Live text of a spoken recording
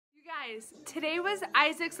Guys, today was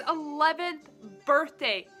Isaac's 11th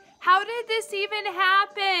birthday. How did this even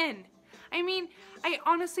happen? I mean, I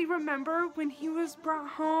honestly remember when he was brought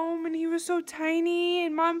home and he was so tiny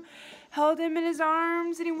and Mom held him in his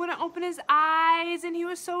arms and he wouldn't open his eyes and he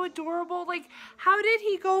was so adorable. Like, how did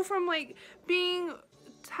he go from like being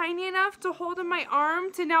tiny enough to hold in my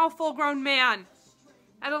arm to now a full-grown man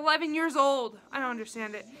at 11 years old? I don't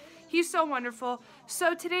understand it. He's so wonderful.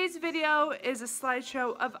 So today's video is a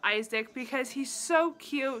slideshow of Isaac because he's so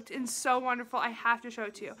cute and so wonderful. I have to show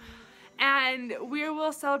it to you. And we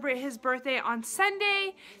will celebrate his birthday on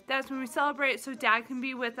Sunday. That's when we celebrate so Dad can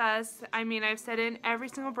be with us. I mean, I've said it in every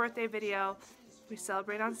single birthday video. We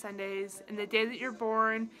celebrate on Sundays. And the day that you're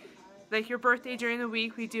born, like your birthday during the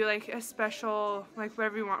week, we do like a special, like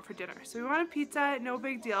whatever you want for dinner. So we want a pizza, no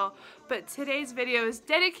big deal. But today's video is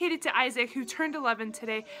dedicated to Isaac, who turned 11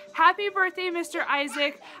 today. Happy birthday, Mr.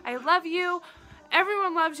 Isaac. I love you.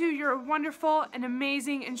 Everyone loves you. You're wonderful and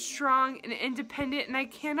amazing and strong and independent, and I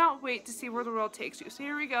cannot wait to see where the world takes you. So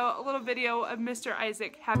here we go, a little video of Mr.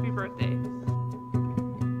 Isaac. Happy birthday.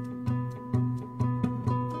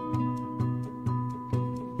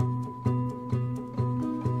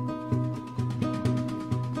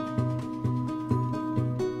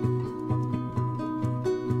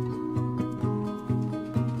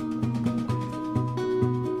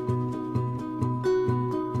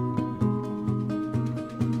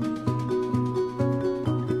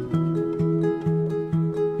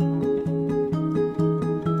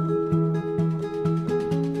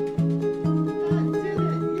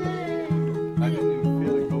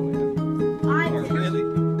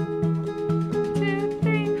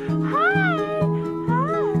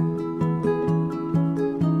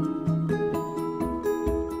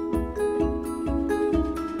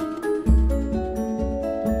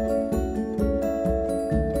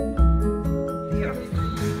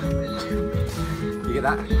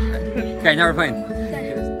 That. Okay, now we're playing.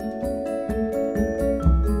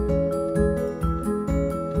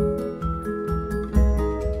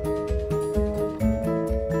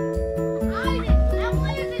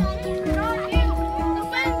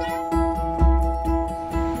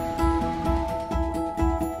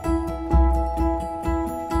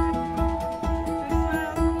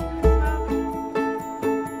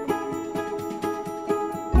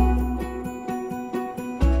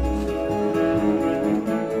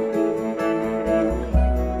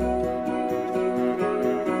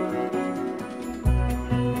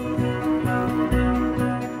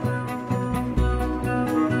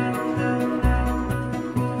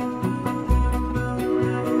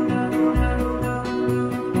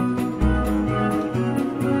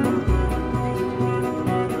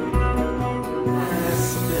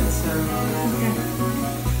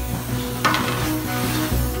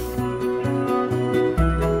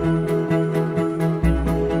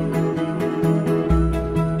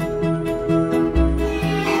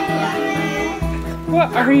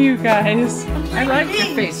 What are you guys? I like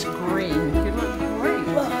your face.